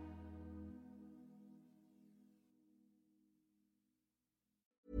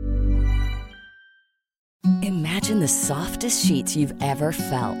 Imagine the softest sheets you've ever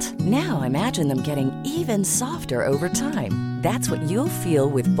felt. Now imagine them getting even softer over time. That's what you'll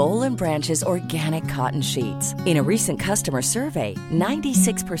feel with Boll & Branch's organic cotton sheets. In a recent customer survey,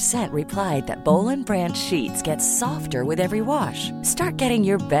 96% replied that Boll & Branch sheets get softer with every wash. Start getting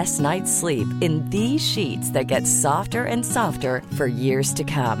your best night's sleep in these sheets that get softer and softer for years to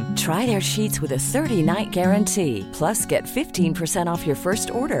come. Try their sheets with a 30-night guarantee. Plus, get 15% off your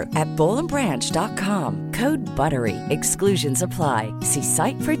first order at bollandbranch.com. Code BUTTERY. Exclusions apply. See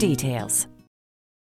site for details.